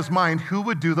Nehemiah's mind, who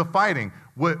would do the fighting?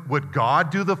 Would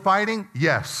God do the fighting?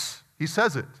 Yes, he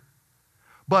says it.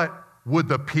 But would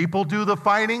the people do the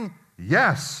fighting?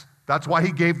 Yes, That's why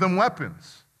he gave them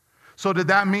weapons. So did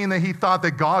that mean that he thought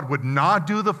that God would not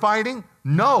do the fighting?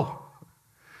 No.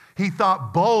 He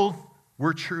thought both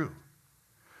were true.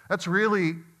 That's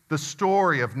really the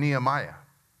story of Nehemiah.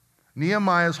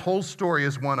 Nehemiah's whole story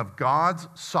is one of God's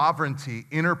sovereignty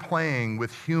interplaying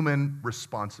with human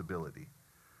responsibility.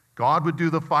 God would do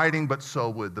the fighting, but so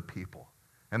would the people.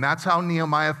 And that's how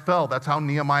Nehemiah felt. That's how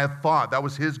Nehemiah thought. That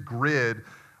was his grid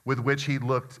with which he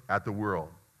looked at the world.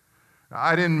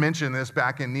 I didn't mention this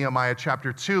back in Nehemiah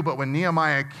chapter 2, but when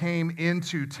Nehemiah came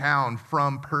into town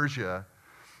from Persia,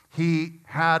 he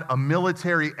had a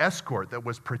military escort that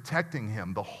was protecting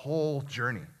him the whole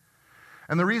journey.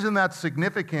 And the reason that's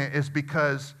significant is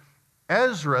because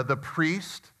Ezra, the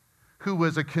priest, who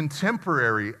was a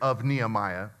contemporary of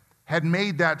Nehemiah, had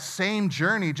made that same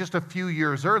journey just a few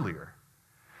years earlier.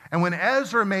 And when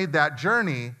Ezra made that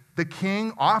journey, the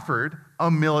king offered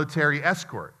a military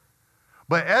escort.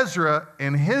 But Ezra,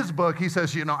 in his book, he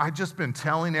says, I've just been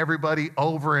telling everybody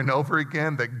over and over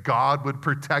again that God would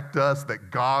protect us,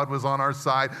 that God was on our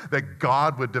side, that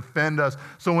God would defend us.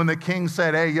 So when the king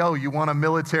said, hey, you want a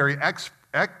military escort,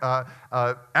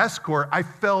 I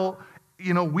felt,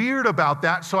 weird about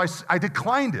that, so I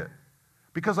declined it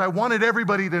because I wanted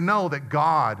everybody to know that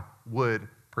God would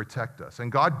protect us.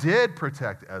 And God did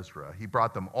protect Ezra. He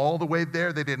brought them all the way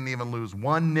there. They didn't even lose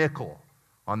one nickel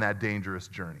on that dangerous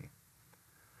journey.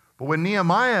 But when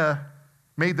Nehemiah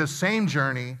made the same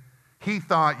journey, he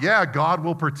thought, God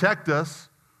will protect us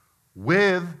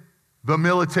with the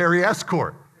military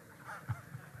escort.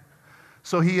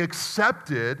 So he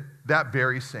accepted that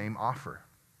very same offer.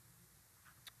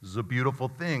 This is a beautiful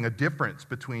thing, a difference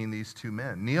between these two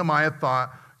men. Nehemiah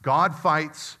thought, God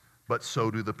fights, but so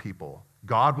do the people.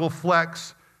 God will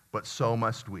flex, but so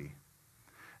must we.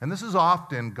 And this is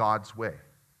often God's way.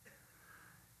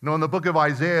 In the book of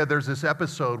Isaiah, there's this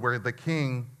episode where the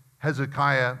king,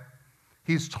 Hezekiah,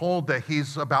 he's told that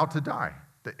he's about to die.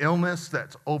 The illness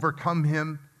that's overcome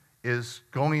him is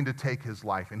going to take his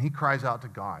life. And he cries out to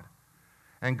God.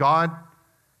 And God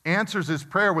answers his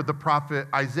prayer with the prophet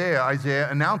Isaiah.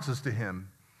 Isaiah announces to him,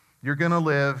 you're going to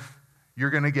live, you're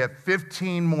going to get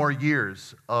 15 more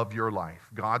years of your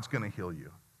life. God's going to heal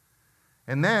you.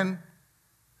 And then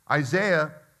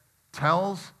Isaiah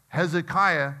tells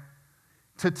Hezekiah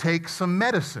to take some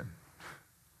medicine.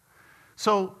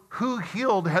 So who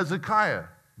healed Hezekiah?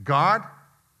 God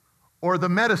or the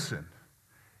medicine?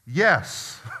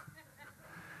 Yes.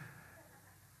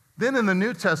 Then in the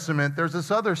New Testament, there's this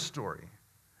other story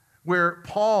where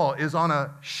Paul is on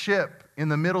a ship in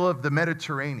the middle of the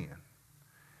Mediterranean.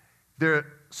 The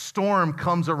storm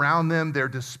comes around them, they're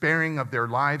despairing of their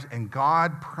lives, and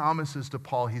God promises to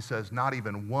Paul, he says, not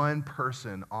even one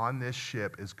person on this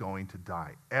ship is going to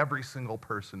die. Every single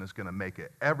person is going to make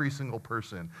it. Every single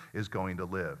person is going to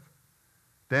live.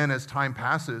 Then as time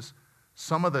passes,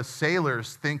 some of the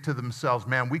sailors think to themselves,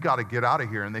 man, we got to get out of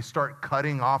here, and they start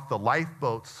cutting off the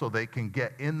lifeboats so they can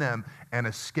get in them and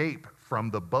escape from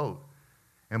the boat.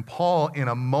 And Paul, in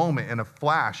a moment, in a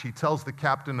flash, he tells the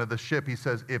captain of the ship, he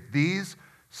says, if these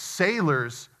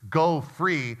sailors go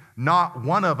free, not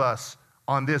one of us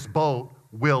on this boat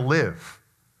will live.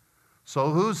 So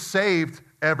who's saved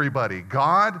everybody?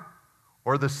 God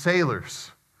or the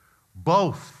sailors?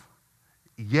 Both.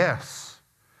 Yes.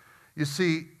 You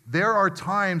see, there are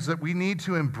times that we need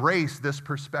to embrace this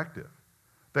perspective,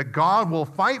 that God will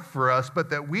fight for us, but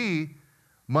that we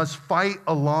must fight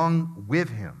along with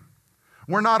him.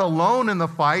 We're not alone in the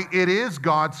fight. It is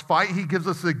God's fight. He gives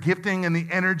us the gifting and the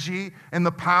energy and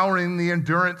the power and the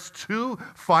endurance to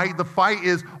fight. The fight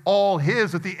is all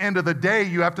his. At the end of the day,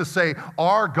 you have to say,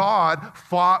 our God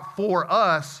fought for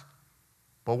us,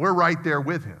 but we're right there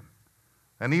with him.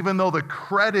 And even though the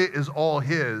credit is all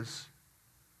his,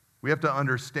 we have to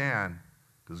understand,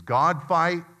 does God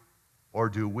fight or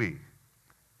do we?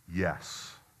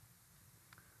 Yes.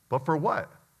 But for what?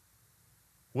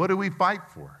 What do we fight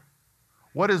for?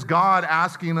 What is God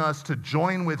asking us to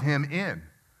join with him in?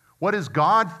 What is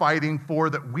God fighting for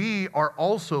that we are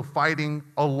also fighting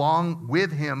along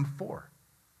with him for?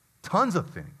 Tons of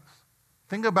things.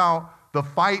 Think about the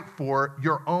fight for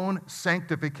your own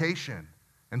sanctification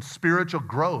and spiritual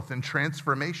growth and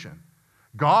transformation.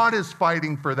 God is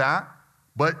fighting for that,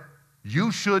 but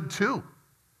you should too.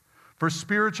 For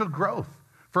spiritual growth,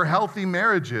 for healthy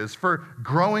marriages, for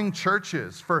growing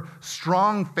churches, for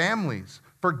strong families,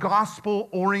 for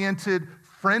gospel-oriented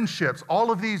friendships. All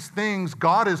of these things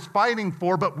God is fighting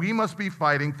for, but we must be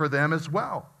fighting for them as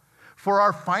well. for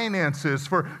our finances,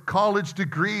 for college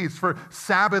degrees, for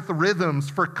Sabbath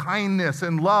rhythms, for kindness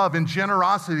and love and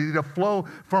generosity to flow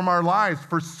from our lives,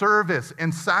 for service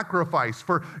and sacrifice,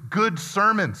 for good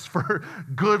sermons, for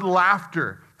good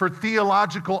laughter, for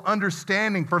theological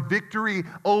understanding, for victory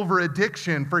over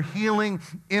addiction, for healing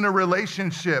in a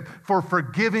relationship, for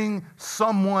forgiving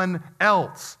someone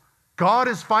else. God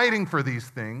is fighting for these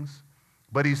things,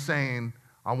 but he's saying,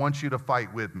 I want you to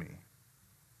fight with me.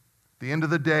 At the end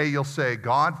of the day, you'll say,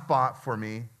 God fought for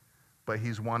me, but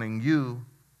he's wanting you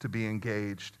to be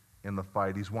engaged in the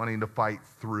fight. He's wanting to fight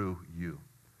through you.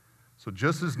 So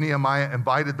just as Nehemiah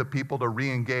invited the people to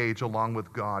re-engage along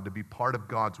with God, to be part of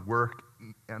God's work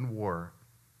and war,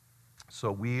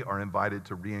 so we are invited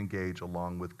to re-engage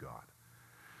along with God.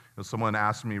 Someone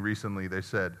asked me recently, they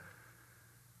said,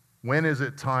 when is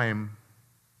it time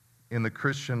in the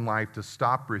Christian life to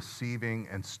stop receiving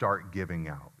and start giving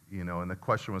out? And the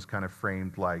question was kind of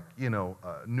framed like, a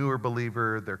newer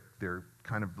believer, they're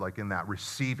kind of like in that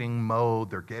receiving mode,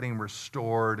 they're getting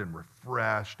restored and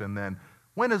refreshed, and then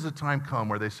when does the time come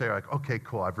where they say, like, okay,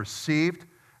 cool, I've received,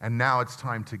 and now it's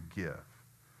time to give?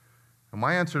 And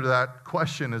my answer to that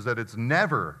question is that it's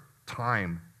never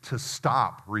time to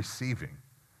stop receiving.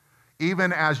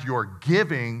 Even as you're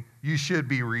giving, you should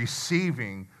be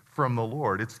receiving from the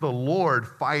Lord. It's the Lord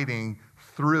fighting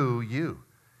through you.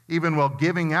 Even while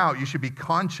giving out, you should be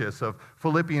conscious of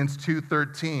Philippians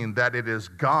 2:13, that it is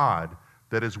God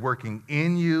that is working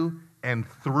in you and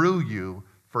through you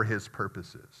for his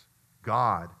purposes.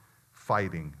 God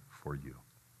fighting for you.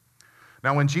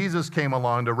 Now, when Jesus came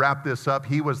along, to wrap this up,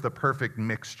 he was the perfect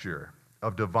mixture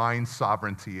of divine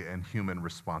sovereignty and human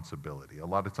responsibility. A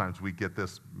lot of times we get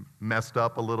this messed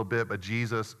up a little bit, but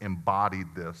Jesus embodied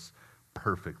this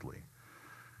perfectly.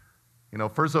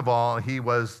 First of all, he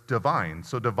was divine.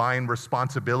 So divine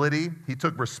responsibility, he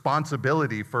took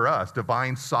responsibility for us.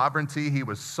 Divine sovereignty, he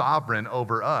was sovereign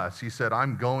over us. He said,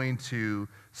 I'm going to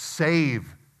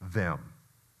save them.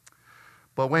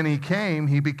 But when he came,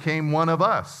 he became one of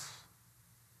us,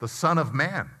 the Son of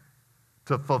Man,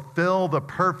 to fulfill the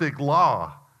perfect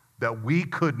law that we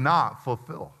could not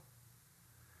fulfill.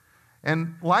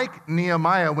 And like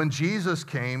Nehemiah, when Jesus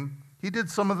came, he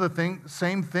did some of the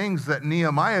same things that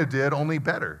Nehemiah did, only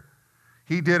better.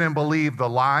 He didn't believe the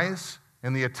lies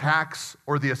and the attacks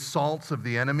or the assaults of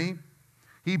the enemy.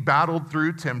 He battled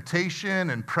through temptation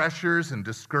and pressures and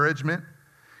discouragement.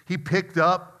 He picked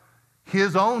up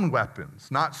his own weapons,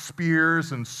 not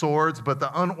spears and swords, but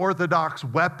the unorthodox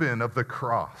weapon of the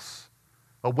cross.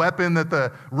 A weapon that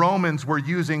the Romans were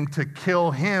using to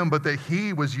kill him, but that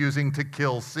he was using to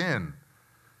kill sin.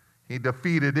 He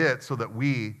defeated it so that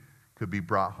we could be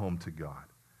brought home to God.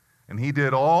 And he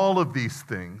did all of these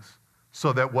things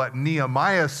so that what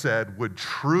Nehemiah said would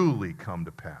truly come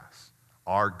to pass.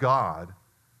 Our God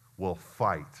will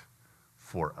fight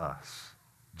for us.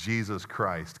 Jesus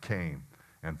Christ came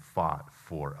and fought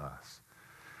for us.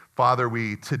 Father,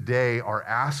 we today are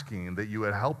asking that you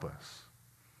would help us.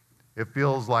 It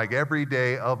feels like every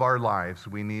day of our lives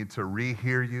we need to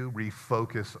rehear you,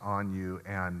 refocus on you,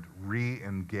 and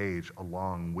re-engage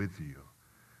along with you.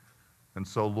 And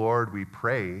so, Lord, we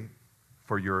pray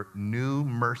for your new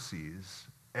mercies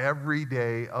every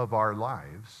day of our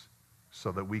lives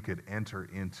so that we could enter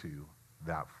into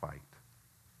that fight.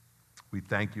 We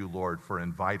thank you, Lord, for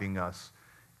inviting us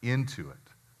into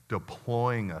it,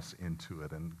 deploying us into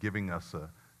it, and giving us a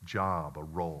job, a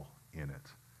role in it.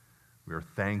 We are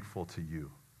thankful to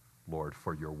you, Lord,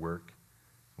 for your work.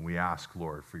 And we ask,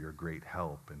 Lord, for your great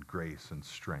help and grace and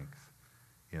strength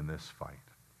in this fight.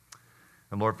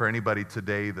 And Lord, for anybody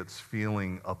today that's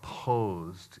feeling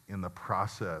opposed in the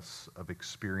process of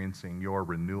experiencing your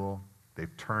renewal,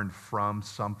 they've turned from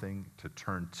something to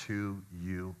turn to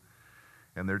you,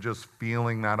 and they're just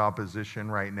feeling that opposition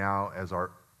right now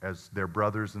as their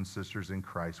brothers and sisters in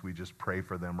Christ, we just pray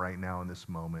for them right now in this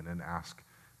moment and ask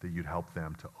that you'd help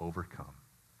them to overcome.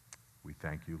 We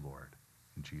thank you, Lord.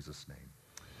 In Jesus' name,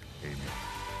 amen.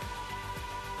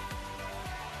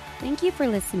 Thank you for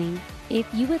listening. If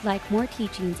you would like more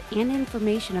teachings and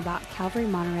information about Calvary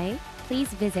Monterey, please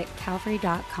visit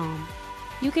calvary.com.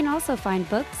 You can also find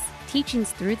books,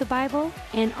 teachings through the Bible,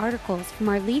 and articles from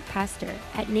our lead pastor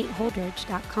at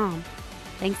nateholdridge.com.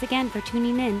 Thanks again for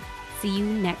tuning in. See you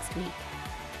next week.